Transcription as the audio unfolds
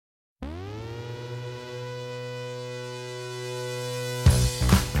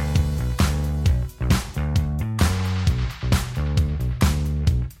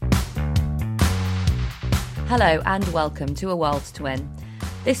Hello and welcome to A World to Win.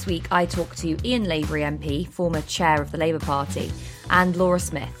 This week I talk to Ian Lavery MP, former chair of the Labour Party, and Laura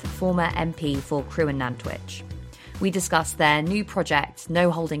Smith, former MP for Crewe and Nantwich. We discuss their new project,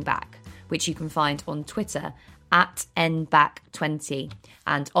 No Holding Back, which you can find on Twitter at NBack20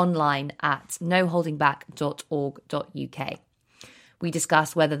 and online at noholdingback.org.uk. We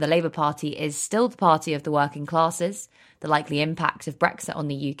discuss whether the Labour Party is still the party of the working classes, the likely impact of Brexit on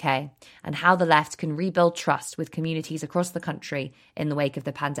the UK, and how the left can rebuild trust with communities across the country in the wake of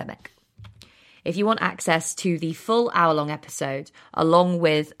the pandemic. If you want access to the full hour-long episode, along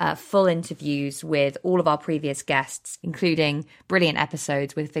with full interviews with all of our previous guests, including brilliant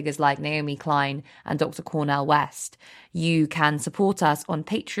episodes with figures like Naomi Klein and Dr. Cornel West, you can support us on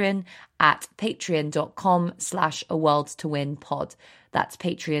Patreon at patreon.com/aworldtowinpod. That's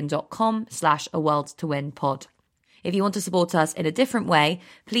patreon.com/aworldtowinpod. If you want to support us in a different way,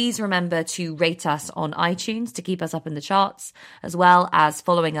 please remember to rate us on iTunes to keep us up in the charts, as well as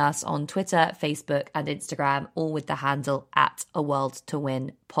following us on Twitter, Facebook and Instagram, all with the handle at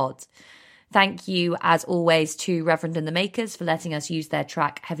aworldtowinpod. Thank you, as always, to Reverend and the Makers for letting us use their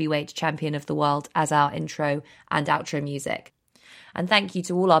track Heavyweight Champion of the World as our intro and outro music. And thank you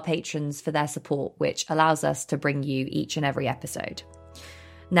to all our patrons for their support, which allows us to bring you each and every episode.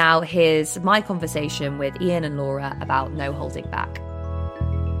 Now, here's my conversation with Ian and Laura about No Holding Back.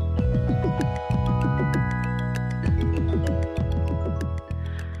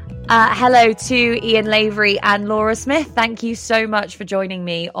 Hello to Ian Lavery and Laura Smith. Thank you so much for joining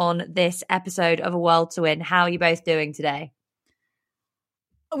me on this episode of A World to Win. How are you both doing today?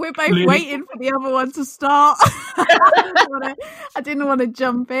 We're both waiting for the other one to start. I didn't want to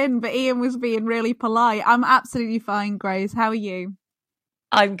jump in, but Ian was being really polite. I'm absolutely fine, Grace. How are you?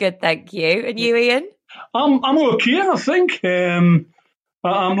 I'm good, thank you. And you, Ian? I'm okay, I think. I'm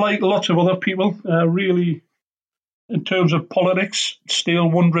like lots of other people, really, in terms of politics,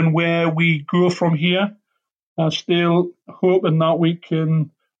 still wondering where we go from here. Still hoping that we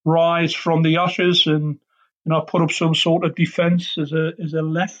can rise from the ashes and, put up some sort of defence as a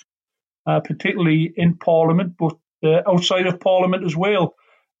left, particularly in Parliament, but outside of Parliament as well.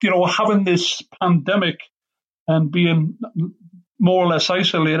 Having this pandemic and being more or less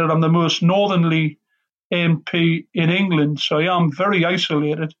isolated. I'm the most northerly MP in England, so I am very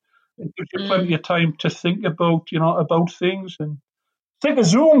isolated. It gives you plenty of time to think about things. And sick of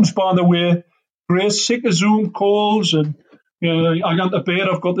Zooms, by the way. Grace, sick of Zoom calls. And I got to bed.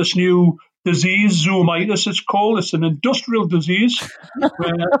 I've got this new disease, Zoomitis. It's called. It's an industrial disease.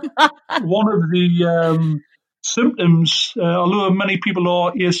 One of the symptoms, although many people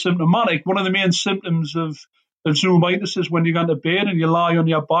are asymptomatic, one of the main symptoms of Zoomitis is when you go to bed and you lie on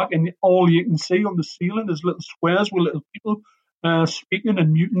your back and all you can see on the ceiling is little squares with little people speaking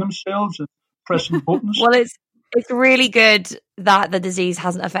and muting themselves and pressing buttons. Well, it's really good that the disease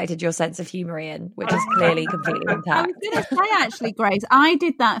hasn't affected your sense of humour, Ian, which is clearly completely intact. I was going to say, actually, Grace, I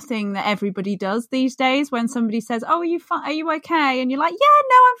did that thing that everybody does these days when somebody says, "Oh, are you fine? Are you okay?" And you're like, "Yeah,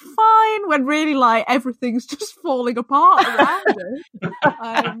 no, I'm fine." When really, like, everything's just falling apart around us.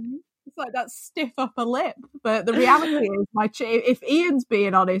 It's like that stiff upper lip. But the reality is, if Ian's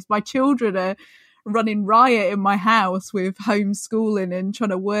being honest, my children are running riot in my house with homeschooling and trying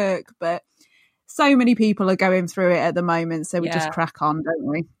to work. But so many people are going through it at the moment, so we just crack on, don't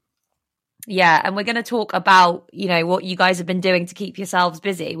we? Yeah, and we're going to talk about, what you guys have been doing to keep yourselves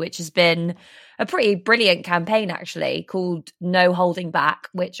busy, which has been a pretty brilliant campaign, actually, called No Holding Back,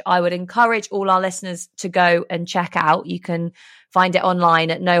 which I would encourage all our listeners to go and check out. You can find it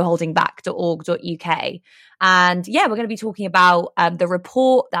online at noholdingback.org.uk. And we're going to be talking about the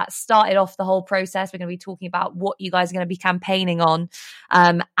report that started off the whole process. We're going to be talking about what you guys are going to be campaigning on.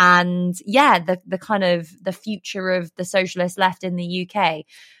 The kind of the future of the socialist left in the UK.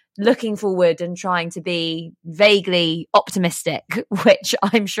 Looking forward and trying to be vaguely optimistic, which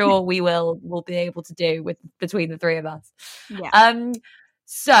I'm sure we will be able to do between the three of us. Yeah.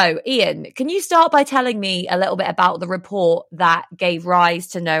 So, Ian, can you start by telling me a little bit about the report that gave rise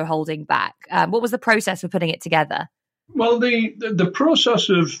to No Holding Back? What was the process for putting it together? Well, the process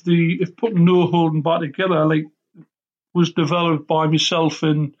of putting No Holding Back together, was developed by myself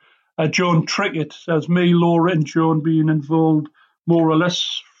and John Trickett, as me, Laura, and John being involved more or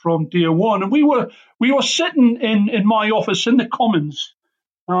less from day one. And we were sitting in my office in the Commons,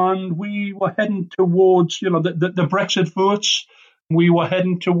 and we were heading towards the Brexit votes. We were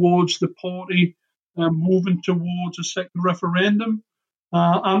heading towards the party moving towards a second referendum,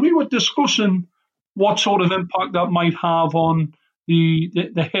 and we were discussing what sort of impact that might have on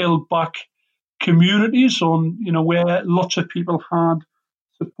the held back communities, on where lots of people had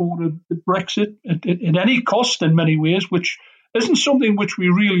supported Brexit at any cost in many ways, which isn't something which we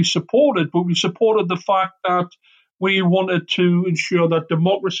really supported, but we supported the fact that we wanted to ensure that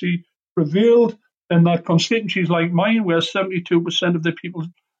democracy prevailed and that constituencies like mine, where 72% of the people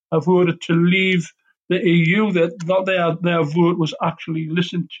have voted to leave the EU, that their vote was actually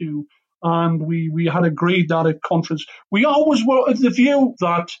listened to. And we had agreed that at conference. We always were of the view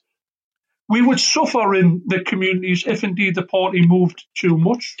that we would suffer in the communities if indeed the party moved too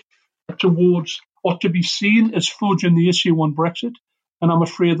much towards or to be seen as fudging the issue on Brexit. And I'm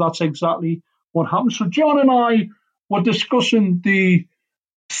afraid that's exactly what happened. So John and I were discussing the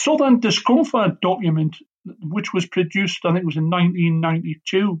Southern Discomfort document, which was produced, I think it was in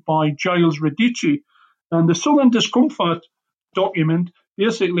 1992, by Giles Radici. And the Southern Discomfort document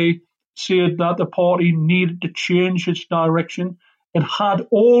basically said that the party needed to change its direction. It had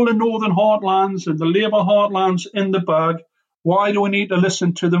all the Northern Heartlands and the Labour Heartlands in the bag. Why do we need to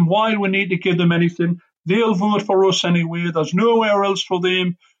listen to them? Why do we need to give them anything? They'll vote for us anyway. There's nowhere else for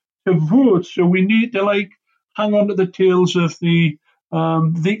them to vote. So we need to hang on to the tails of the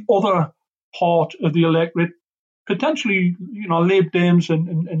other part of the electorate, potentially, Lib Dems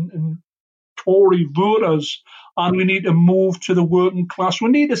and Tory voters, and we need to move to the working class. We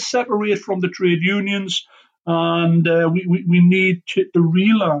need to separate from the trade unions, and we need to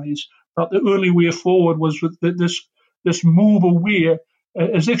realise that the only way forward was with this move away,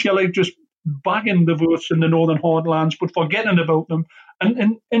 as if you like just bagging the votes in the Northern Heartlands, but forgetting about them.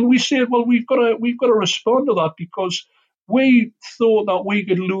 And we said, well, we've got to respond to that, because we thought that we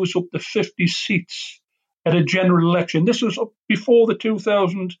could lose up to 50 seats at a general election. This was before the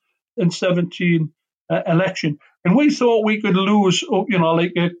 2017 election, and we thought we could lose, a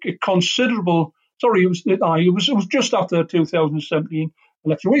considerable. Sorry, it was just after the 2017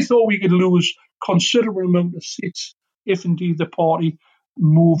 election. We thought we could lose considerable amount of seats if indeed the party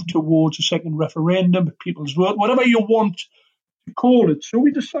moved towards a second referendum, people's vote, whatever you want to call it. So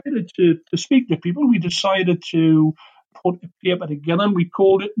we decided to speak to people. We decided to put a paper together, and we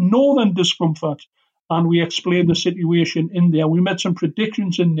called it Northern Discomfort, and we explained the situation in there. We made some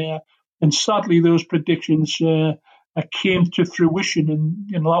predictions in there, and sadly those predictions came to fruition,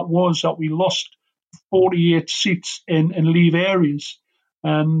 and that was that we lost 48 seats in Leave areas,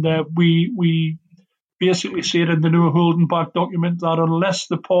 and we basically said in the No Holding Back document that unless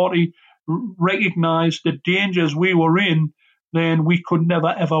the party recognised the dangers we were in, then we could never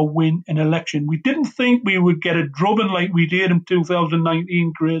ever win an election. We didn't think we would get a drubbing like we did in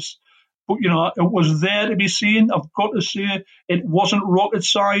 2019, Grace, but it was there to be seen. I've got to say, it wasn't rocket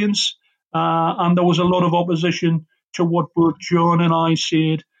science, and there was a lot of opposition to what both John and I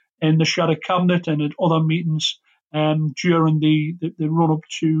said in the Shadow Cabinet and at other meetings during the run-up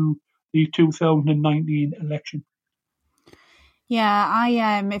to the 2019 election.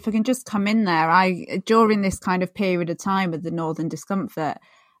 Yeah, if I can just come in there, during this kind of period of time of the Northern Discomfort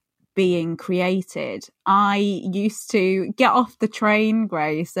being created, I used to get off the train,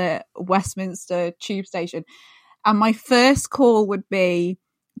 Grace, at Westminster Tube Station, and my first call would be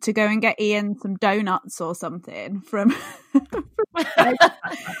to go and get Ian some donuts or something from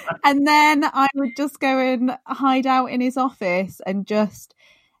and then I would just go and hide out in his office and just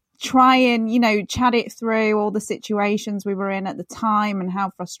try and, chat it through all the situations we were in at the time and how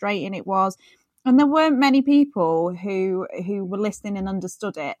frustrating it was. And there weren't many people who were listening and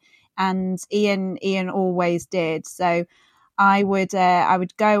understood it. And Ian always did. So I would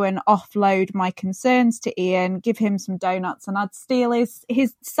go and offload my concerns to Ian, give him some donuts, and I'd steal his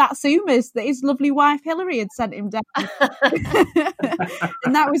satsumas that his lovely wife Hilary had sent him down. And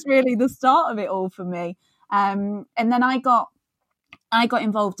that was really the start of it all for me. And then I got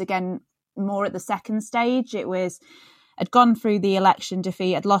involved again more at the second stage. I'd gone through the election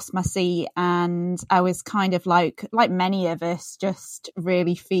defeat, I'd lost my seat, and I was kind of like many of us, just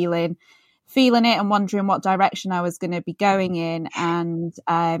really feeling it and wondering what direction I was going to be going in. And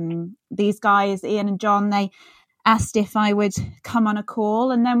these guys, Ian and John, they asked if I would come on a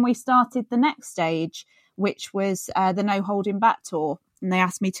call, and then we started the next stage, which was the No Holding Back tour. And they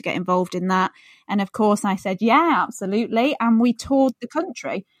asked me to get involved in that. And of course I said, yeah, absolutely. And we toured the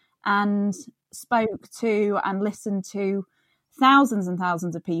country and spoke to and listened to thousands and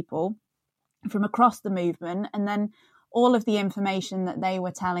thousands of people from across the movement. And then all of the information that they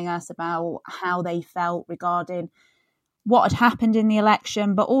were telling us about how they felt regarding what had happened in the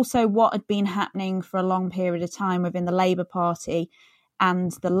election, but also what had been happening for a long period of time within the Labour Party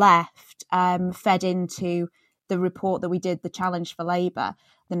and the left, fed into the report that we did, the Challenge for Labour,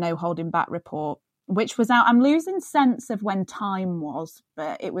 the No Holding Back report. which was out. I'm losing sense of when time was,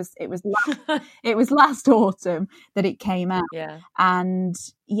 but it was it was last autumn that it came out. Yeah. And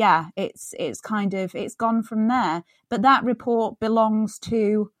yeah, it's gone from there. But that report belongs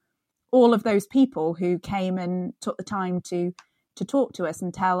to all of those people who came and took the time to talk to us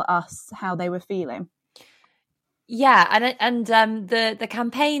and tell us how they were feeling. Yeah, and the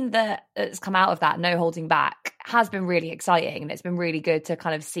campaign that's come out of that, No Holding Back, has been really exciting, and it's been really good to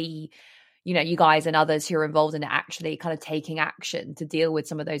kind of see, you know, you guys and others who are involved in it actually kind of taking action to deal with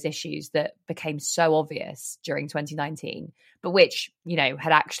some of those issues that became so obvious during 2019, but which, you know,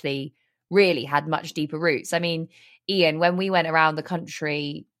 had actually really had much deeper roots. I mean, Ian, when we went around the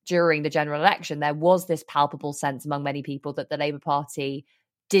country during the general election, there was this palpable sense among many people that the Labour Party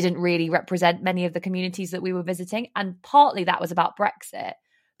didn't really represent many of the communities that we were visiting. And partly that was about Brexit,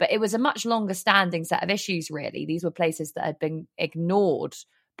 but it was a much longer standing set of issues, really. These were places that had been ignored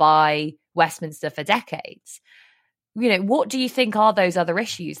by Westminster for decades. You know, what do you think are those other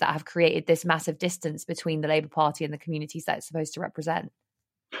issues that have created this massive distance between the Labour Party and the communities that it's supposed to represent?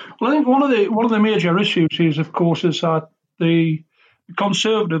 Well, I think one of the major issues is, of course, is that the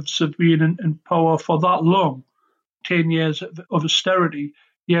Conservatives have been in power for that long, 10 years of austerity,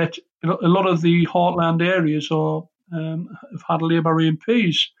 yet a lot of the heartland areas have had Labour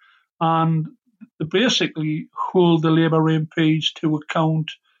MPs, and they basically hold the Labour MPs to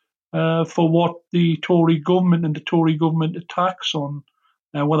account for what the Tory government and the Tory government attacks on,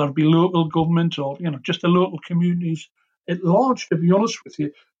 whether it be local government or, you know, just the local communities at large, to be honest with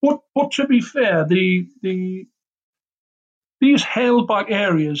you. But to be fair, these held back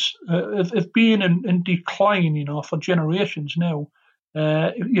areas have been in decline, you know, for generations now.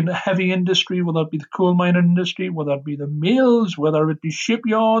 You know, heavy industry, whether it be the coal mining industry, whether it be the mills, whether it be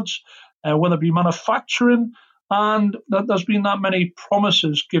shipyards, whether it be manufacturing, and there's been that many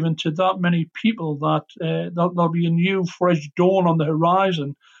promises given to that many people that there'll be a new, fresh dawn on the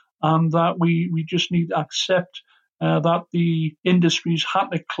horizon, and that we just need to accept that the industries had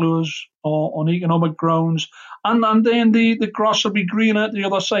to close on economic grounds, and then the grass will be greener at the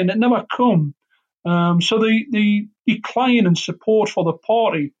other side. It never come. So the decline in support for the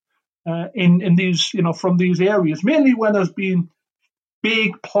party in these, you know, from these areas, mainly where there's been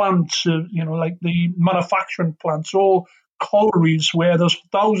big plants, you know, like the manufacturing plants or collieries where there's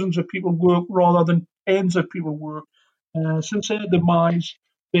thousands of people work rather than tens of people work. Since their demise,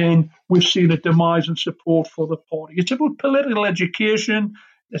 then we've seen a demise in support for the party. It's about political education.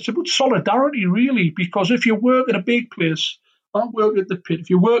 It's about solidarity, really, because if you work at a big place, I work at the pit. If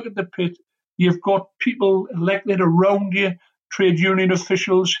you work at the pit, you've got people elected around you, trade union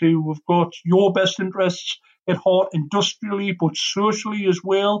officials who have got your best interests at heart, industrially, but socially as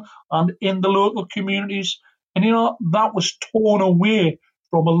well, and in the local communities. And, you know, that was torn away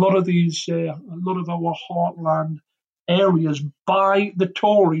from a lot of our heartland areas by the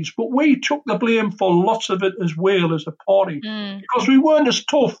Tories. But we took the blame for lots of it as well as a party, because we weren't as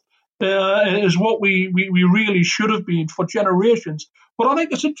tough as what we really should have been for generations. But I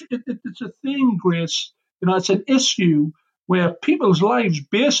think it's a thing, Grace. You know, it's an issue where people's lives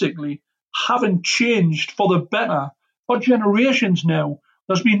basically haven't changed for the better for generations now.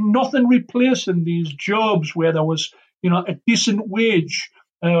 There's been nothing replacing these jobs where there was, you know, a decent wage,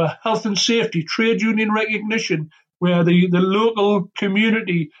 health and safety, trade union recognition, where the local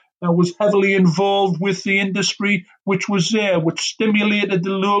community was heavily involved with the industry, which was there, which stimulated the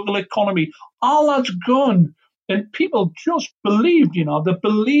local economy. All that's gone. And people just believed, you know, they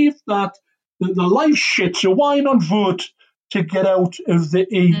believed that the life shit, so why not vote to get out of the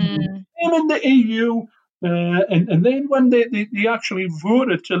EU? I'm in the EU, and then when they actually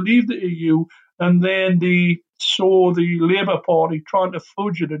voted to leave the EU, and then they saw the Labour Party trying to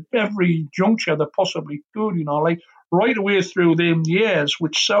fudge it at every juncture they possibly could, you know, like right away through them years,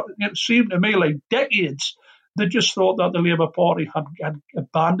 which seemed to me like decades. They just thought that the Labour Party had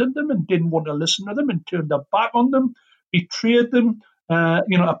abandoned them and didn't want to listen to them and turned their back on them, betrayed them,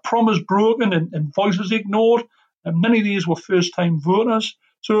 you know, a promise broken and voices ignored. And many of these were first-time voters.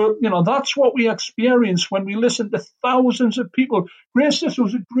 So, you know, that's what we experienced when we listened to thousands of people. Grace, this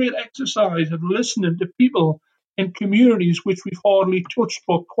was a great exercise of listening to people in communities which we've hardly touched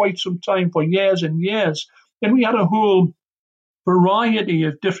for quite some time, for years and years. And we had a whole variety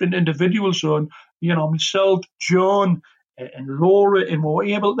of different individuals on, you know, myself, John, and Laura, and we were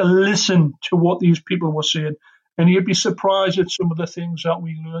able to listen to what these people were saying. And you'd be surprised at some of the things that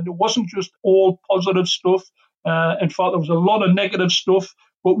we learned. It wasn't just all positive stuff. In fact, there was a lot of negative stuff,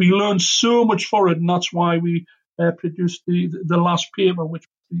 but we learned so much for it, and that's why we produced the last paper, which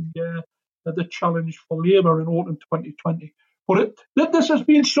was the challenge for Labour in autumn 2020. But this has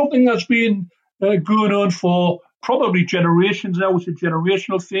been something that's been going on for probably generations now. It's a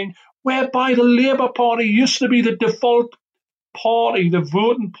generational thing, whereby the Labour Party used to be the default party, the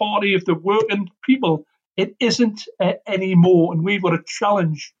voting party of the working people. It isn't anymore, and we've got a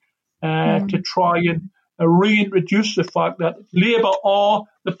challenge to try and reintroduce the fact that Labour are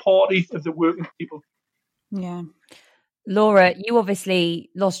the party of the working people. Yeah. Laura, you obviously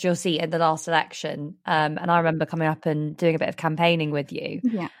lost your seat in the last election, and I remember coming up and doing a bit of campaigning with you.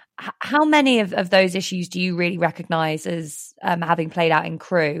 Yeah. How many of those issues do you really recognise as having played out in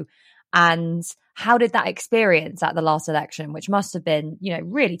Crewe? And how did that experience at the last election, which must have been,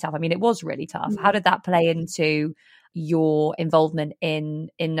 really tough? I mean, it was really tough. How did that play into your involvement in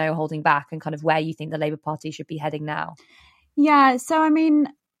No Holding Back and kind of where you think the Labour Party should be heading now? Yeah, so I mean,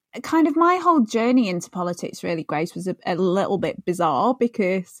 kind of my whole journey into politics, really, Grace, was a little bit bizarre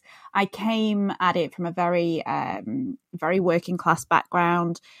because I came at it from a very, very working class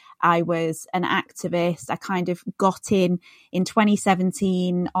background. I was an activist. I kind of got in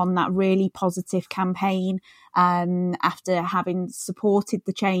 2017 on that really positive campaign after having supported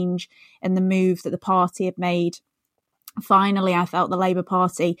the change and the move that the party had made. Finally, I felt the Labour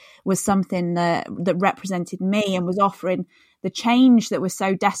Party was something that represented me and was offering the change that was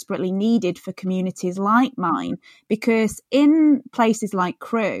so desperately needed for communities like mine. Because in places like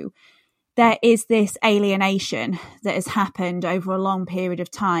Crewe, there is this alienation that has happened over a long period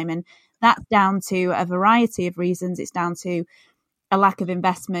of time. And that's down to a variety of reasons. It's down to a lack of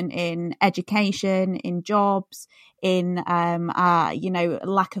investment in education, in jobs, in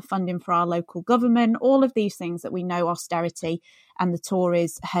lack of funding for our local government, all of these things that we know austerity and the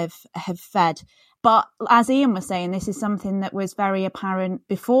Tories have fed. But as Ian was saying, this is something that was very apparent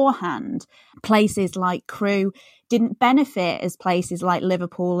beforehand. Places like Crewe didn't benefit as places like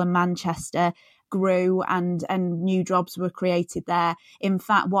Liverpool and Manchester grew and new jobs were created there. In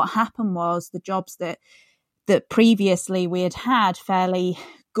fact, what happened was the jobs that previously we had fairly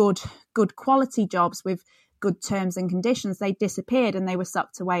good quality jobs with good terms and conditions, they disappeared and they were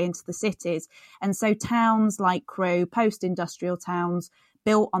sucked away into the cities. And so towns like Crewe, post-industrial towns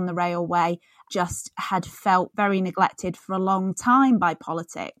built on the railway, just had felt very neglected for a long time by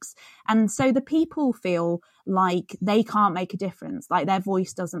politics. And so the people feel like they can't make a difference, like their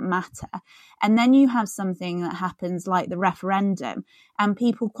voice doesn't matter. And then you have something that happens like the referendum, and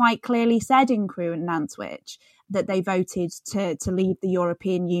people quite clearly said in Crewe and Nantwich that they voted to leave the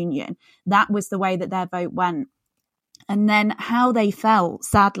European Union. That was the way that their vote went. And then how they felt,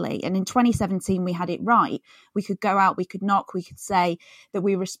 sadly, and in 2017 we had it right. We could go out, we could knock, we could say that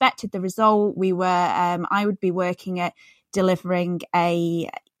we respected the result. We were, I would be working at delivering a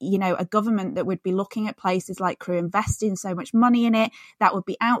government that would be looking at places like Crewe, investing so much money in it, that would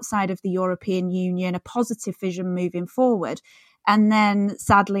be outside of the European Union, a positive vision moving forward. And then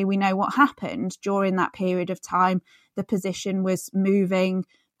sadly, we know what happened during that period of time. The position was moving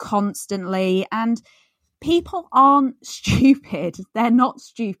constantly, and people aren't stupid. They're not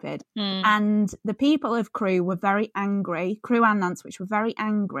stupid. And the people of Crewe were very angry. Crewe and Nantwich were very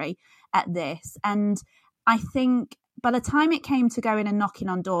angry at this. And I think by the time it came to going and knocking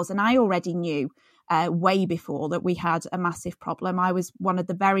on doors, and I already knew way before that we had a massive problem. I was one of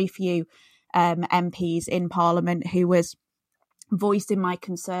the very few MPs in Parliament who was voicing my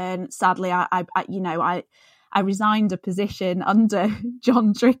concern. Sadly, I resigned a position under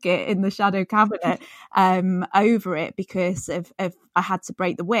John Trickett in the shadow cabinet over it because of I had to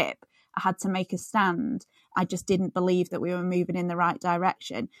break the whip. I had to make a stand. I just didn't believe that we were moving in the right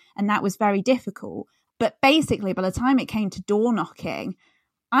direction. And that was very difficult. But basically, by the time it came to door knocking,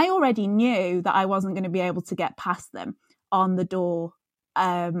 I already knew that I wasn't going to be able to get past them on the door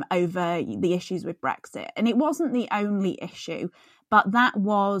over the issues with Brexit. And it wasn't the only issue, but that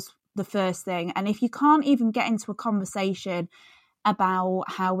was the first thing. And if you can't even get into a conversation about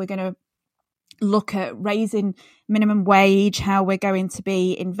how we're going to look at raising minimum wage, how we're going to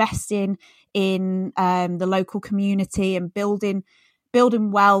be investing in the local community and building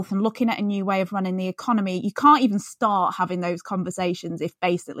wealth and looking at a new way of running the economy, you can't even start having those conversations if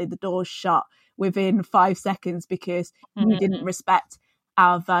basically the door's shut within 5 seconds because you didn't respect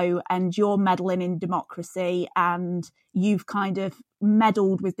our vote and you're meddling in democracy and you've kind of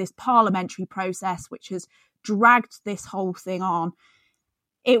meddled with this parliamentary process which has dragged this whole thing on.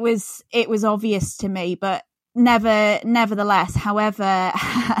 It was obvious to me, but nevertheless, however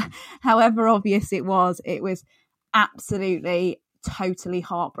obvious it was absolutely totally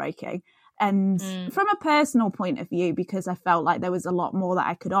heartbreaking. And from a personal point of view, because I felt like there was a lot more that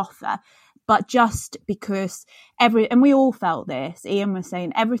I could offer, but just because and we all felt this, Ian was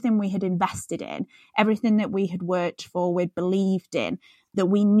saying, everything we had invested in, everything that we had worked for, we'd believed in, that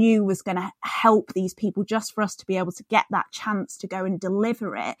we knew was going to help these people, just for us to be able to get that chance to go and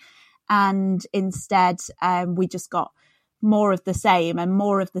deliver it. And instead, we just got more of the same and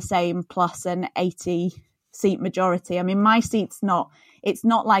more of the same plus an 80-seat majority. I mean, my seat's it's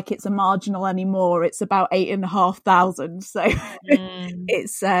not like it's a marginal anymore. It's about 8,500. So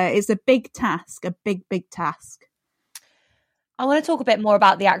it's a big task, a big task. I want to talk a bit more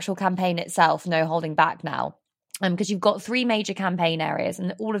about the actual campaign itself, No Holding Back now. Because you've got 3 major campaign areas,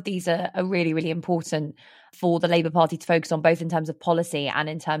 and all of these are really, really important for the Labour Party to focus on, both in terms of policy and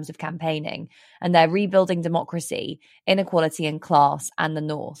in terms of campaigning. And they're rebuilding democracy, inequality and class, and the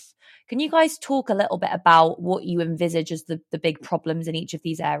North. Can you guys talk a little bit about what you envisage as the big problems in each of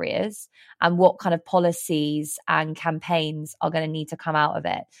these areas, and what kind of policies and campaigns are going to need to come out of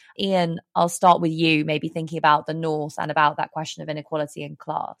it? Ian, I'll start with you, maybe thinking about the North and about that question of inequality and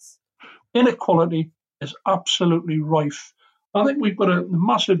class. Inequality is absolutely rife. I think we've got a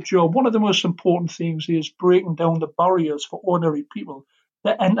massive job. One of the most important things is breaking down the barriers for ordinary people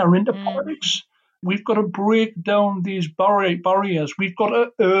that enter into politics. We've got to break down these barriers. We've got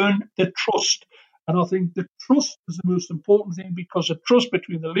to earn the trust. And I think the trust is the most important thing, because the trust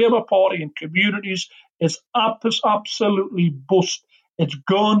between the Labour Party and communities is absolutely bust. It's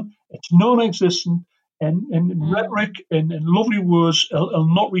gone. It's non-existent. And rhetoric and lovely words will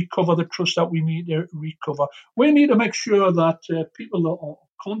not recover the trust that we need to recover. We need to make sure that people are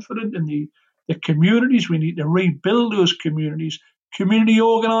confident in the communities. We need to rebuild those communities. Community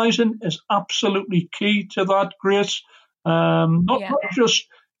organising is absolutely key to that, Grace. Not just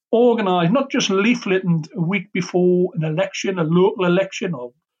organise, not just leafleting a week before an election, a local election,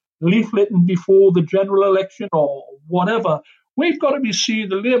 or leafleting before the general election or whatever. We've got to be seen,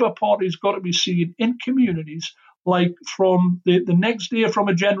 the Labour Party's got to be seen in communities, like from the next day from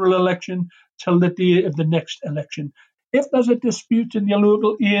a general election till the day of the next election. If there's a dispute in your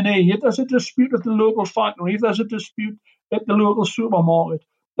local A&E, if there's a dispute at the local factory, if there's a dispute at the local supermarket,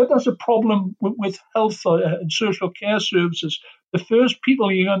 if there's a problem with health and social care services, the first people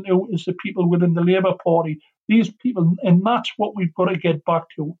you're going to know is the people within the Labour Party. These people, and that's what we've got to get back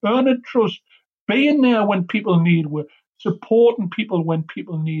to. Earning trust, being there when people need work, supporting people when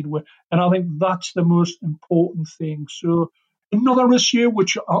people need work. And I think that's the most important thing. So another issue,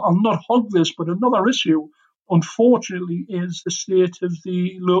 which I'll not hog this, but another issue, unfortunately, is the state of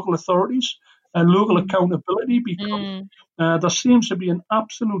the local authorities and local accountability, because there seems to be an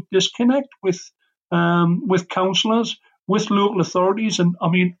absolute disconnect with councillors, with local authorities. And I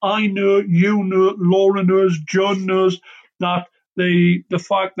mean, I know, you know, Laura knows, John knows that the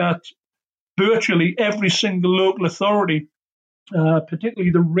fact that virtually every single local authority,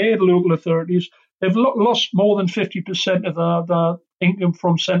 particularly the red local authorities, have lost more than 50% of their income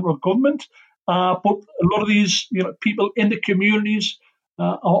from central government. But a lot of these people in the communities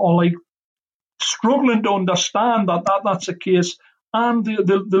are like struggling to understand that that's the case. And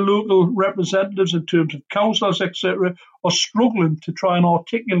the local representatives, in terms of councillors, etc., are struggling to try and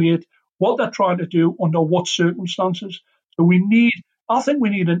articulate what they're trying to do under what circumstances. So I think we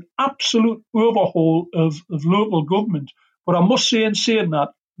need an absolute overhaul of local government. But I must say, in saying that,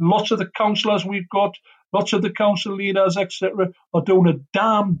 lots of the councillors we've got, lots of the council leaders, etc., are doing a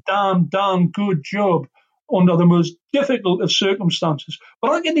damn good job under the most difficult of circumstances.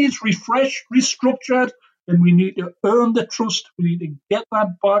 But I think it needs refreshed, restructured, and we need to earn the trust. We need to get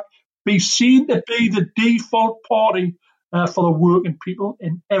that back, be seen to be the default party for the working people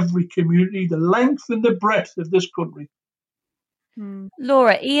in every community, the length and the breadth of this country.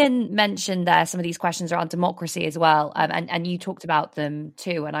 Laura, Ian mentioned there some of these questions around democracy as well, and you talked about them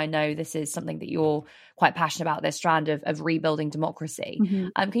too, and I know this is something that you're quite passionate about, this strand of rebuilding democracy.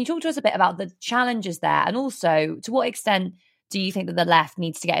 Can you talk to us a bit about the challenges there, and also to what extent do you think that the left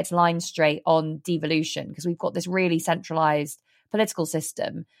needs to get its line straight on devolution? Because we've got this really centralised political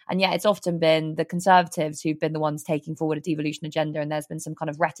system, and yet it's often been the Conservatives who've been the ones taking forward a devolution agenda, and there's been some kind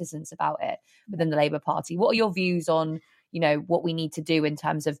of reticence about it within the Labour Party. What are your views on what we need to do in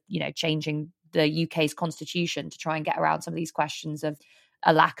terms of, changing the UK's constitution to try and get around some of these questions of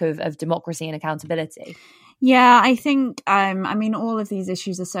a lack of democracy and accountability? Yeah, I think, all of these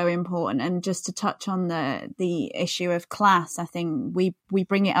issues are so important. And just to touch on the issue of class, I think we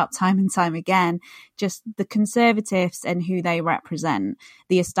bring it up time and time again, just the Conservatives and who they represent,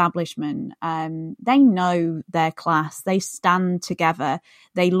 the establishment, they know their class, they stand together,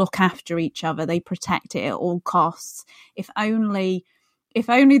 they look after each other, they protect it at all costs. If only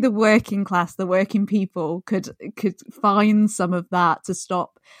the working class, the working people could find some of that to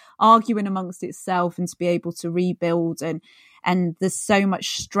stop arguing amongst itself and to be able to rebuild and And there's so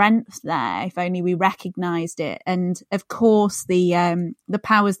much strength there if only we recognised it. And of course, the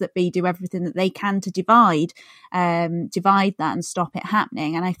powers that be do everything that they can to divide that and stop it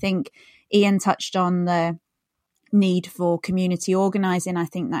happening. And I think Ian touched on the need for community organising. I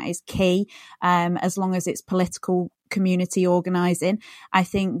think that is key, as long as it's political community organising. I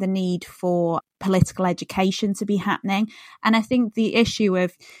think the need for political education to be happening. And I think the issue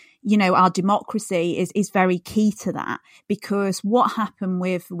of, our democracy is very key to that, because what happened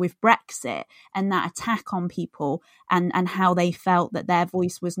with Brexit and that attack on people and how they felt that their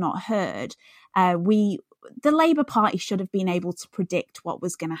voice was not heard, the Labour Party should have been able to predict what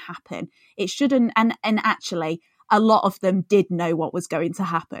was going to happen. It shouldn't, and actually, a lot of them did know what was going to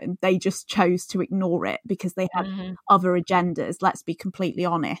happen. They just chose to ignore it because they had other agendas. Let's be completely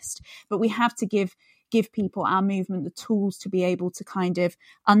honest. But we have to give people, our movement, the tools to be able to kind of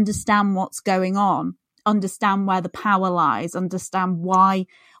understand what's going on, understand where the power lies, understand why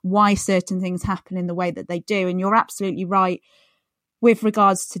certain things happen in the way that they do. And you're absolutely right with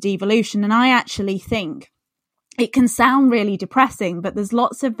regards to devolution. And I actually think it can sound really depressing, but there's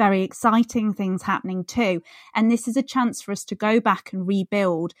lots of very exciting things happening too. And this is a chance for us to go back and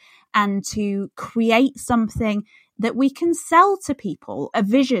rebuild and to create something that we can sell to people, a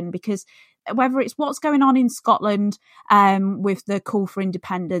vision, because whether it's what's going on in Scotland with the call for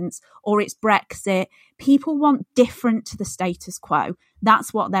independence or it's Brexit, people want different to the status quo.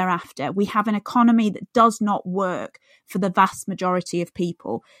 That's what they're after. We have an economy that does not work for the vast majority of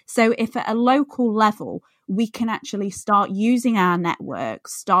people. So if at a local level, we can actually start using our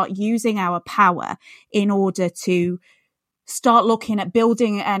networks, start using our power in order to start looking at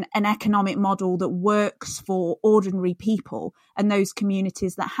building an economic model that works for ordinary people and those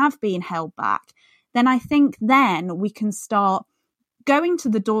communities that have been held back, then I think then we can start going to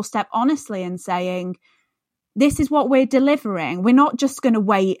the doorstep honestly and saying, this is what we're delivering. We're not just going to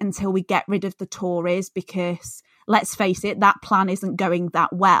wait until we get rid of the Tories because, let's face it, that plan isn't going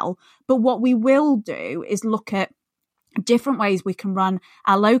that well. But what we will do is look at different ways we can run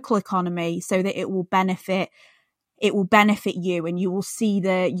our local economy so that it will benefit you, and you'll see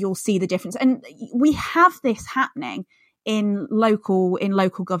the difference. And we have this happening in local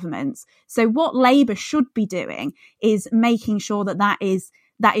governments. So what Labour should be doing is making sure that is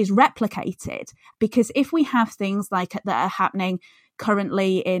replicated, because if we have things like that are happening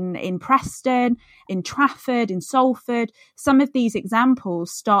currently in Preston, in Trafford, in Salford, some of these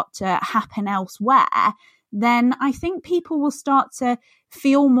examples start to happen elsewhere, then I think people will start to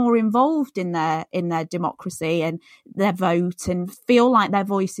feel more involved in their democracy and their vote and feel like their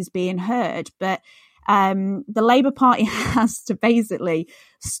voice is being heard. But the Labour Party has to basically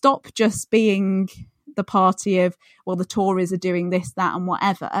stop just being the party of, well, the Tories are doing this, that, and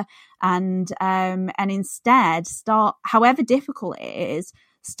whatever, and instead start, however difficult it is,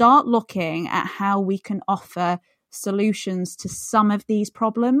 start looking at how we can offer solutions to some of these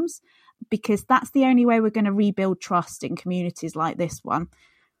problems, because that's the only way we're going to rebuild trust in communities like this one.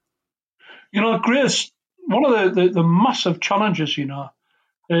 Grace, one of the massive challenges,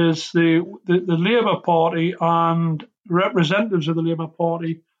 is the Labour Party and representatives of the Labour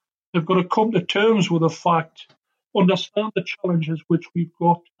Party have got to come to terms with the fact, understand the challenges which we've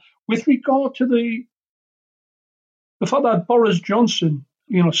got with regard to the fact that Boris Johnson,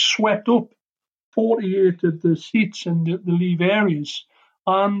 swept up 48 of the seats in the Leave areas,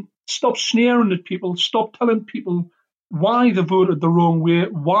 and stop sneering at people, stop telling people why they voted the wrong way,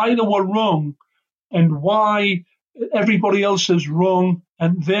 why they were wrong, and why everybody else is wrong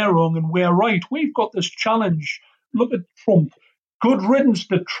and they're wrong and we're right. We've got this challenge. Look at Trump. Good riddance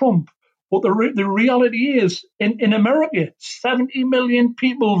to Trump. But the reality is, in America, 70 million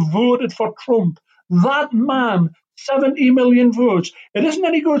people voted for Trump. That man, 70 million votes. It isn't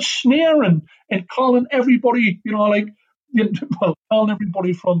any good sneering and calling everybody, calling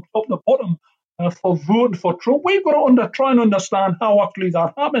everybody from top to bottom for voting for Trump. We've got to try and understand how actually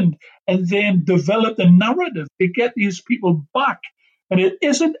that happened and then develop the narrative to get these people back. And it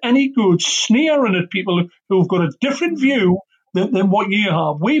isn't any good sneering at people who've got a different view than what you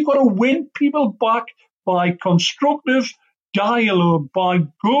have. We've got to win people back by constructive dialogue, by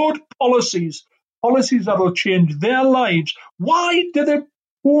good policies that will change their lives. Why do the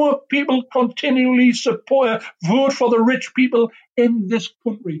poor people continually vote for the rich people in this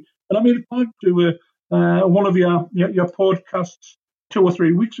country? And I made back to one of your podcasts 2 or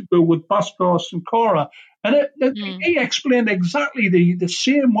 3 weeks ago with Bhaskar Sankara, and he explained exactly the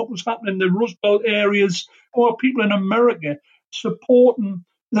same what was happening in the Rust Belt areas, or people in America supporting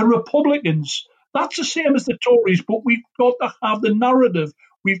the Republicans. That's the same as the Tories, but we've got to have the narrative.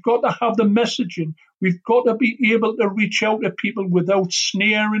 We've got to have the messaging. We've got to be able to reach out to people without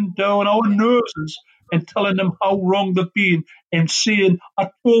snaring down our noses and telling them how wrong they've been and saying, I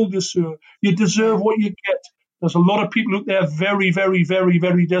told you so, you deserve what you get. There's a lot of people out there very, very, very,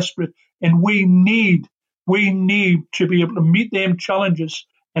 very desperate, and we need to be able to meet them challenges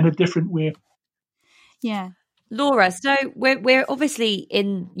in a different way. Yeah. Laura, so we're obviously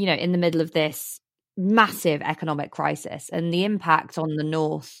in the middle of this massive economic crisis, and the impact on the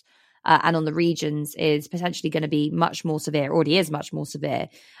north and on the regions is potentially going to be much more severe, already is much more severe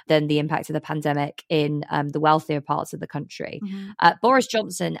than the impact of the pandemic in the wealthier parts of the country. Mm-hmm. Boris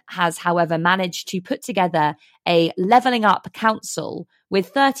Johnson has, however, managed to put together a Levelling Up Council with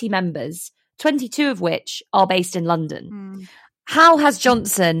 30 members, 22 of which are based in London. Mm. How has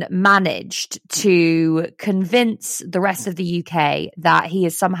Johnson managed to convince the rest of the UK that he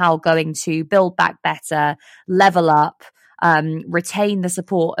is somehow going to build back better, level up, retain the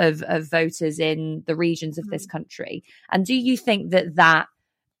support of voters in the regions of this country? And do you think that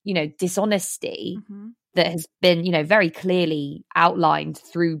dishonesty that has been, very clearly outlined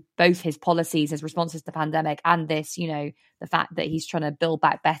through both his policies, his responses to the pandemic, and this, the fact that he's trying to build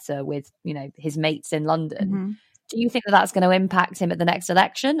back better with, his mates in London, do you think that that's going to impact him at the next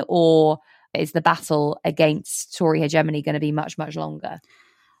election, or is the battle against Tory hegemony going to be much, much longer?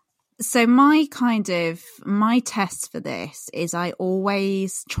 So my test for this is I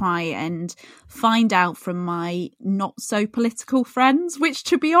always try and find out from my not so political friends, which,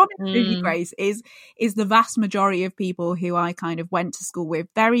 to be honest with you, Grace, is the vast majority of people who I kind of went to school with,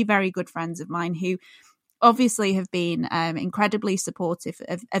 very, very good friends of mine who obviously have been incredibly supportive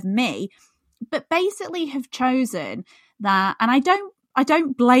of me, but basically have chosen that, and I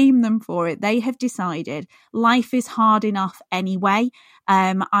don't blame them for it. They have decided life is hard enough anyway.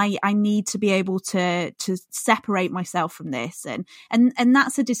 I need to be able to separate myself from this, and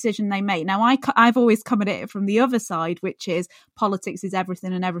that's a decision they make. Now, I've always come at it from the other side, which is politics is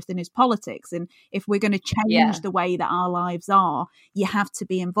everything and everything is politics. And if we're going to change the way that our lives are, you have to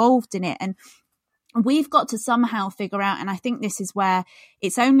be involved in it. And we've got to somehow figure out, and I think this is where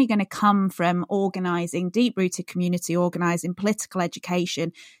it's only going to come from organising, deep-rooted community organising, political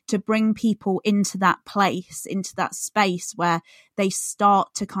education, to bring people into that place, into that space where they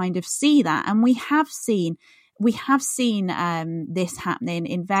start to kind of see that. And we have seen this happening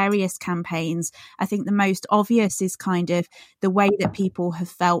in various campaigns. I think the most obvious is kind of the way that people have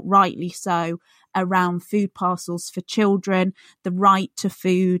felt, rightly so, around food parcels for children, the right to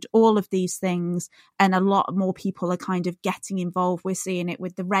food, all of these things. And a lot more people are kind of getting involved. We're seeing it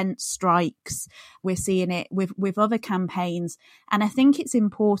with the rent strikes. We're seeing it with other campaigns. And I think it's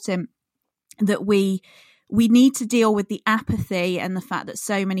important that we need to deal with the apathy and the fact that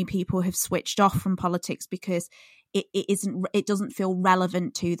so many people have switched off from politics because it doesn't feel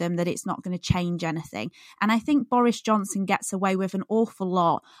relevant to them, that it's not going to change anything. And I think Boris Johnson gets away with an awful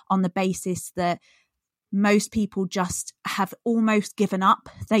lot on the basis that most people just have almost given up.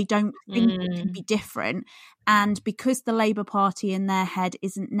 They don't think it can be different. And because the Labour Party in their head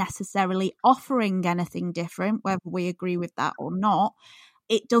isn't necessarily offering anything different, whether we agree with that or not,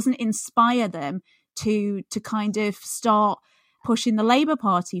 it doesn't inspire them to kind of start pushing the Labour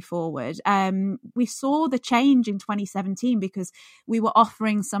Party forward. We saw the change in 2017 because we were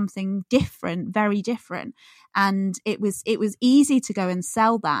offering something different, very different. And it was easy to go and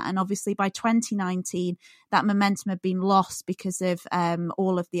sell that. And obviously by 2019, that momentum had been lost because of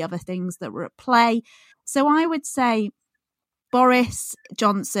all of the other things that were at play. So I would say Boris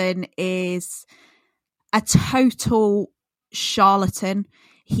Johnson is a total charlatan.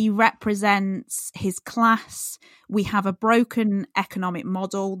 He represents his class. We have a broken economic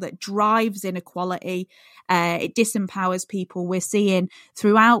model that drives inequality. It disempowers people. We're seeing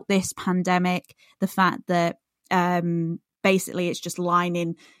throughout this pandemic the fact that basically it's just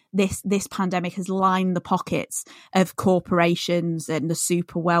lining this pandemic has lined the pockets of corporations and the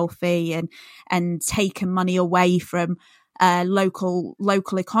super wealthy and taken money away from local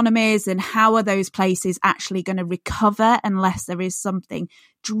economies. And how are those places actually going to recover unless there is something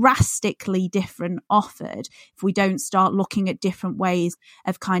drastically different offered, if we don't start looking at different ways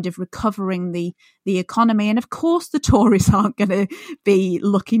of kind of recovering the economy? And of course the Tories aren't going to be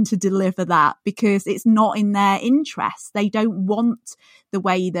looking to deliver that because it's not in their interest. They don't want the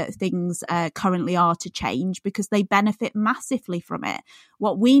way that things currently are to change because they benefit massively from it.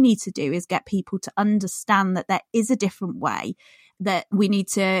 What we need to do is get people to understand that there is a different way, that we need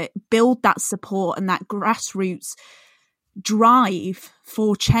to build that support and that grassroots drive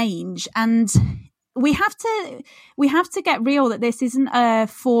for change. And we have to get real that this isn't a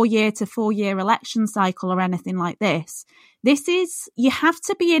 4-year to 4-year election cycle or anything like this. You have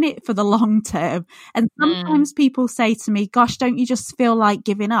to be in it for the long term. And sometimes people say to me, gosh, don't you just feel like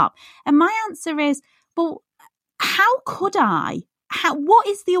giving up? And my answer is, well, how could I? What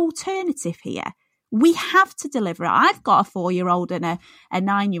is the alternative here? We have to deliver it. I've got a 4-year-old and a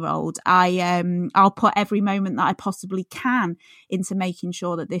 9-year-old. I'll put every moment that I possibly can into making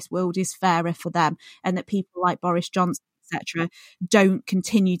sure that this world is fairer for them and that people like Boris Johnson, etc., don't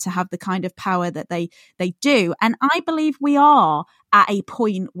continue to have the kind of power that they do. And I believe we are at a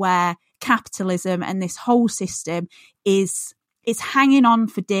point where capitalism and this whole system is hanging on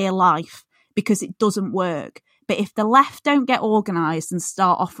for dear life because it doesn't work. But if the left don't get organised and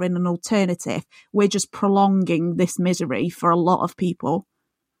start offering an alternative, we're just prolonging this misery for a lot of people.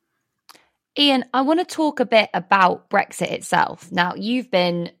 Ian, I want to talk a bit about Brexit itself. Now, you've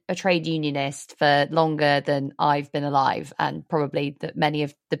been a trade unionist for longer than I've been alive, and probably that many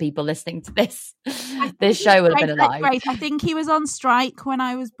of the people listening to this show will have been alive. Great. I think he was on strike when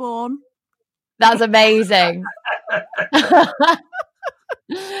I was born. That's amazing.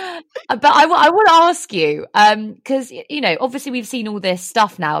 But I want to ask you, because, obviously we've seen all this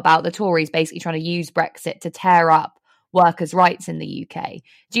stuff now about the Tories basically trying to use Brexit to tear up workers' rights in the UK.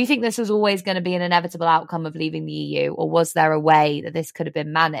 Do you think this was always going to be an inevitable outcome of leaving the EU, or was there a way that this could have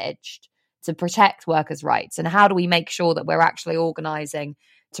been managed to protect workers' rights? And how do we make sure that we're actually organising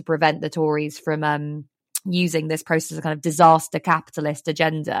to prevent the Tories from using this process as a kind of disaster capitalist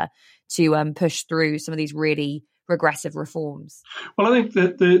agenda to push through some of these really regressive reforms? Well, I think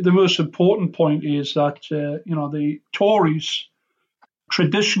that the most important point is that, the Tories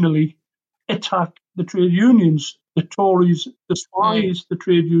traditionally attack the trade unions. The Tories despise the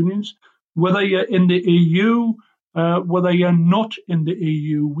trade unions, whether you're in the EU, whether you're not in the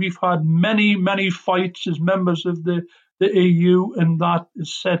EU. We've had many, many fights as members of the EU, and that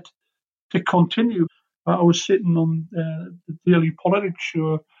is set to continue. I was sitting on the Daily Politics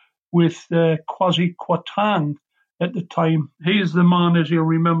show with Kwasi Kwarteng at the time. He's the man, as you'll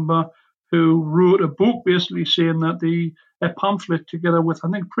remember, who wrote a book basically saying that a pamphlet together with, I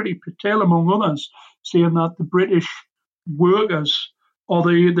think, Priti Patel, among others, saying that the British workers are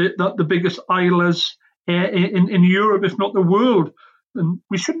the biggest idlers in Europe, if not the world. And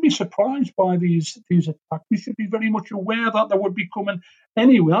we shouldn't be surprised by these attacks. We should be very much aware that they would be coming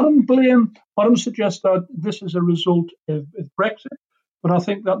anyway. I don't suggest that this is a result of Brexit, but I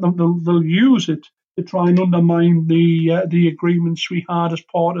think that they'll use it to try and undermine the agreements we had as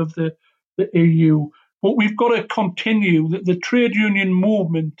part of the EU. But we've got to continue. The trade union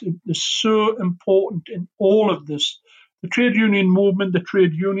movement is so important in all of this. The trade union movement, the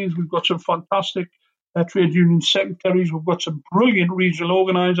trade unions, we've got some fantastic trade union secretaries, we've got some brilliant regional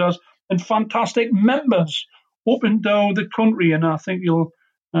organisers and fantastic members up and down the country. And I think you'll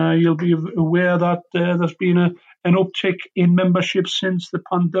be aware that there's been an uptick in membership since the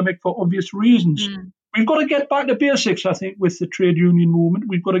pandemic for obvious reasons. We've got to get back to basics, I think, with the trade union movement.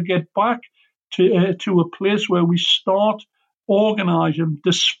 We've got to get back to a place where we start organising,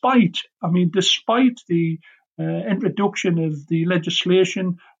 despite the introduction of the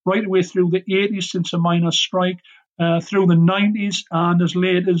legislation right away through the 80s since a miners' strike, through the 90s, and as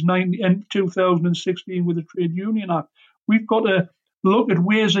late as 2016 with the Trade Union Act. We've got to look at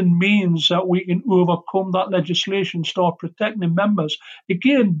ways and means that we can overcome that legislation, start protecting members.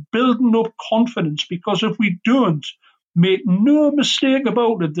 Again, building up confidence, because if we don't, make no mistake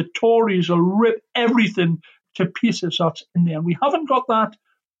about it, the Tories will rip everything to pieces that's in there. We haven't got that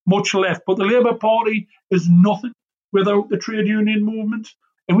much left, but the Labour Party is nothing without the trade union movement.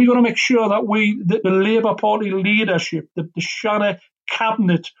 And we've got to make sure that the Labour Party leadership, the shadow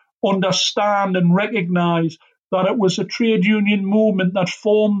cabinet, understand and recognise that it was the trade union movement that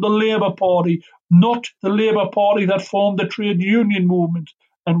formed the Labour Party, not the Labour Party that formed the trade union movement.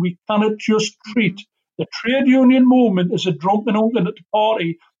 And we cannot just treat the trade union movement as a drunken uncle at the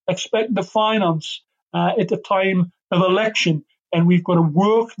party, expecting to finance at the time of election. And we've got to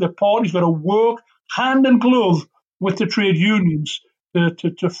work, the party's got to work hand in glove with the trade unions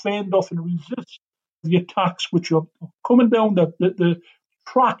to fend off and resist the attacks which are coming down the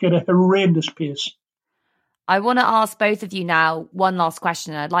track at a horrendous pace. I want to ask both of you now one last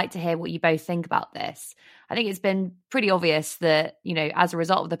question. I'd like to hear what you both think about this. I think it's been pretty obvious that, as a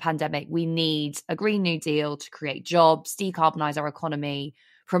result of the pandemic, we need a Green New Deal to create jobs, decarbonise our economy,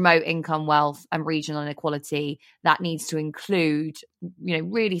 promote income, wealth and regional inequality. That needs to include,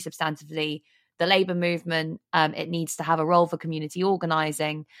 really substantively, the Labour movement, it needs to have a role for community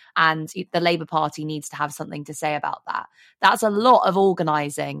organising, and the Labour Party needs to have something to say about that. That's a lot of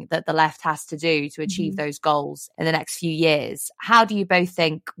organising that the left has to do to achieve those goals in the next few years. How do you both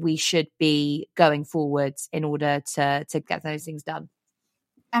think we should be going forward in order to get those things done?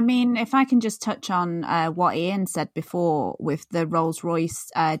 I mean, if I can just touch on what Ian said before with the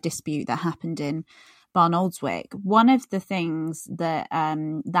Rolls-Royce dispute that happened in Barnoldswick, one of the things that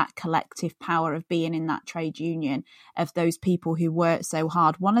that collective power of being in that trade union, of those people who worked so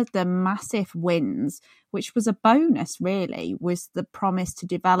hard, one of the massive wins, which was a bonus really, was the promise to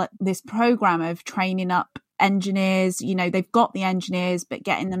develop this program of training up engineers. You know, they've got the engineers, but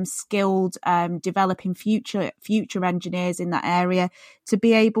getting them skilled, developing future engineers in that area to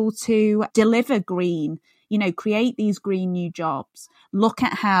be able to deliver green, you know, create these green new jobs, look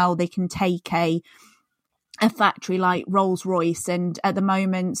at how they can take a factory like Rolls-Royce, and at the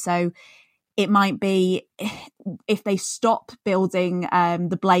moment, so it might be if they stop building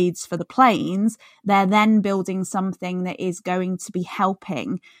the blades for the planes, they're then building something that is going to be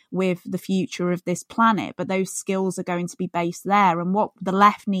helping with the future of this planet. But those skills are going to be based there. And what the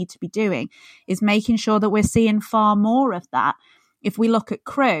left need to be doing is making sure that we're seeing far more of that. If we look at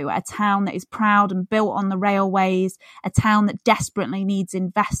Crewe, a town that is proud and built on the railways, a town that desperately needs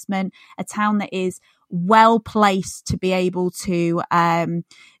investment, a town that is well placed to be able to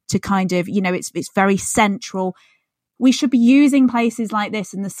kind of, you know, it's very central. We should be using places like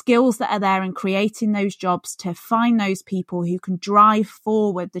this and the skills that are there and creating those jobs to find those people who can drive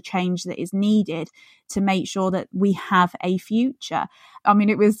forward the change that is needed to make sure that we have a future. I mean,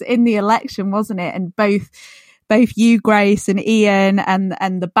 it was in the election, wasn't it? And both you, Grace, and Ian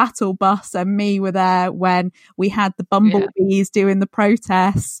and the battle bus and me were there when we had the bumblebees doing the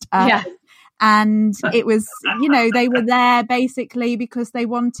protest. And it was, you know, they were there basically because they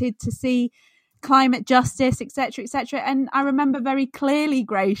wanted to see climate justice, etc., etc. And I remember very clearly,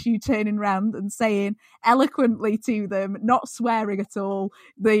 Grace, you turning around and saying eloquently to them, not swearing at all,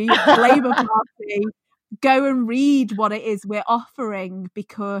 the Labour Party, go and read what it is we're offering,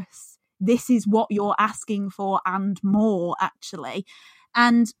 because this is what you're asking for and more, actually.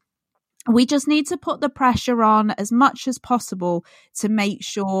 And we just need to put the pressure on as much as possible to make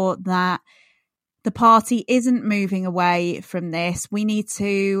sure that the party isn't moving away from this. We need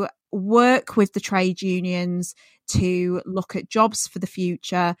to work with the trade unions to look at jobs for the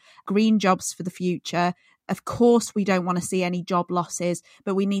future, green jobs for the future. Of course, we don't want to see any job losses,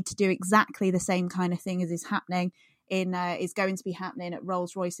 but we need to do exactly the same kind of thing as is happening is going to be happening at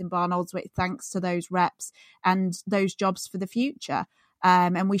Rolls-Royce in Barnoldswick, thanks to those reps and those jobs for the future.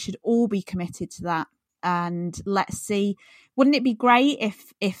 And we should all be committed to that. And let's see, wouldn't it be great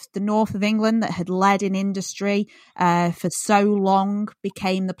if the north of England that had led in industry for so long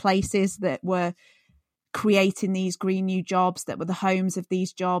became the places that were creating these green new jobs, that were the homes of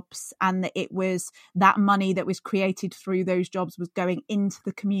these jobs, and that it was that money that was created through those jobs was going into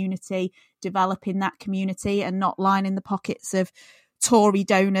the community, developing that community, and not lining the pockets of Tory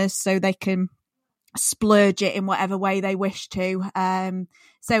donors so they can splurge it in whatever way they wish to.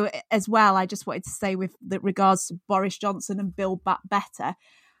 So as well, I just wanted to say with regards to Boris Johnson and Build Back Better,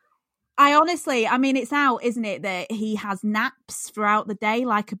 I mean, it's out, isn't it, that he has naps throughout the day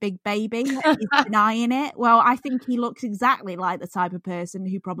like a big baby. He's denying it. Well, I think he looks exactly like the type of person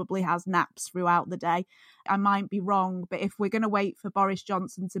who probably has naps throughout the day. I might be wrong, but if we're going to wait for Boris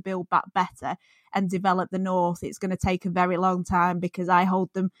Johnson to build back better and develop the North, it's going to take a very long time, because I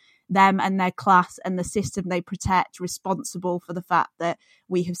hold them and their class and the system they protect responsible for the fact that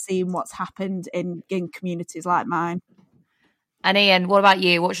we have seen what's happened in communities like mine. And Ian, what about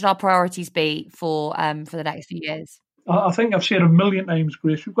you? What should our priorities be for the next few years? I think I've said a million times,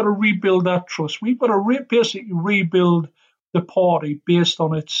 Grace, we've got to rebuild that trust. We've got to basically rebuild the party based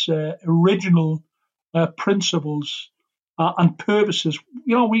on its original principles and purposes.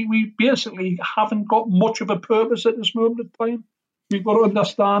 You know, we basically haven't got much of a purpose at this moment in time. We've got to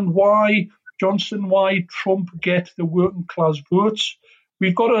understand why Johnson, why Trump get the working class votes.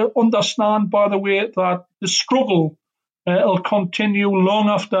 We've got to understand, by the way, that the struggle will continue long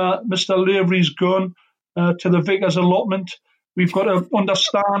after Mr. Lavery's gone to the Vickers allotment. We've got to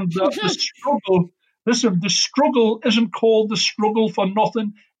understand that the struggle isn't called the struggle for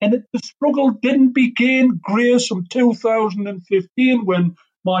nothing. And the struggle didn't begin, Grace, from 2015 when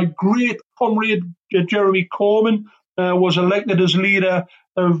my great comrade Jeremy Corbyn was elected as leader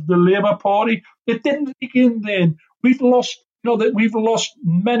of the Labour Party. It didn't begin then. We've lost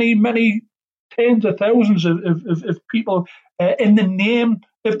many, many tens of thousands of people in the name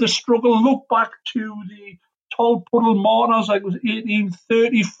of the struggle. Look back to the Tolpuddle Martyrs, like it was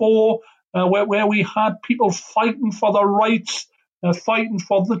 1834. where we had people fighting for their rights, fighting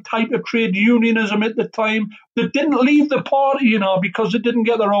for the type of trade unionism at the time, that didn't leave the party, because they didn't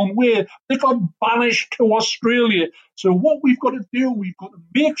get their own way. They got banished to Australia. So what we've got to do, we've got to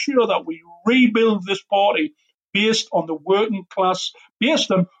make sure that we rebuild this party based on the working class,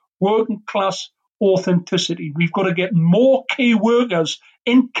 based on working class authenticity. We've got to get more key workers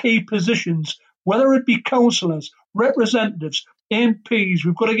in key positions, whether it be councillors, representatives, MPs.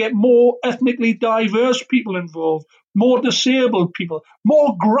 We've got to get more ethnically diverse people involved, more disabled people,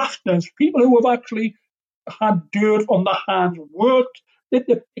 more grafters, people who have actually had dirt on their hands, worked at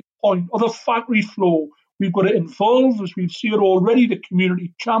the pick point or the factory floor. We've got to involve, as we've seen already, the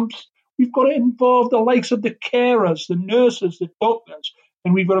community champs. We've got to involve the likes of the carers, the nurses, the doctors,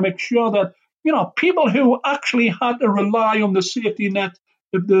 and we've got to make sure that, people who actually had to rely on the safety net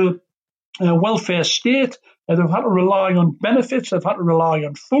of the welfare state, they've had to rely on benefits, they've had to rely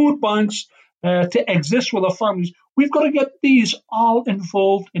on food banks to exist with their families. We've got to get these all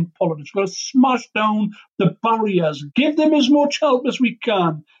involved in politics. We've got to smash down the barriers, give them as much help as we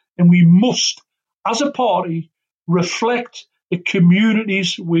can, and we must, as a party, reflect the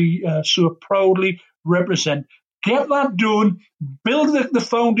communities we so proudly represent. Get that done, build the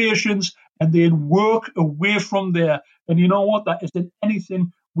foundations, and then work away from there. And you know what? That isn't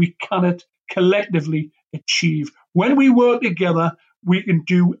anything we cannot collectively achieve. When we work together, we can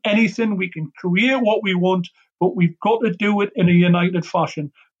do anything. We can create what we want, but we've got to do it in a united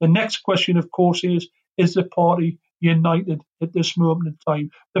fashion. The next question, of course, is the party united at this moment in time?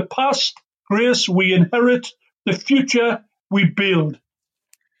 The past, Grace, we inherit. The future, we build.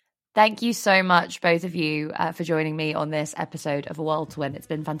 Thank you so much, both of you, for joining me on this episode of A World to Win. It's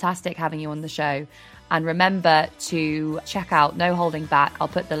been fantastic having you on the show. And remember to check out No Holding Back. I'll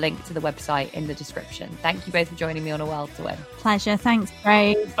put the link to the website in the description. Thank you both for joining me on A World to Win. Pleasure. Thanks,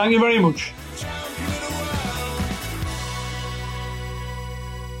 Grace. Thank you very much.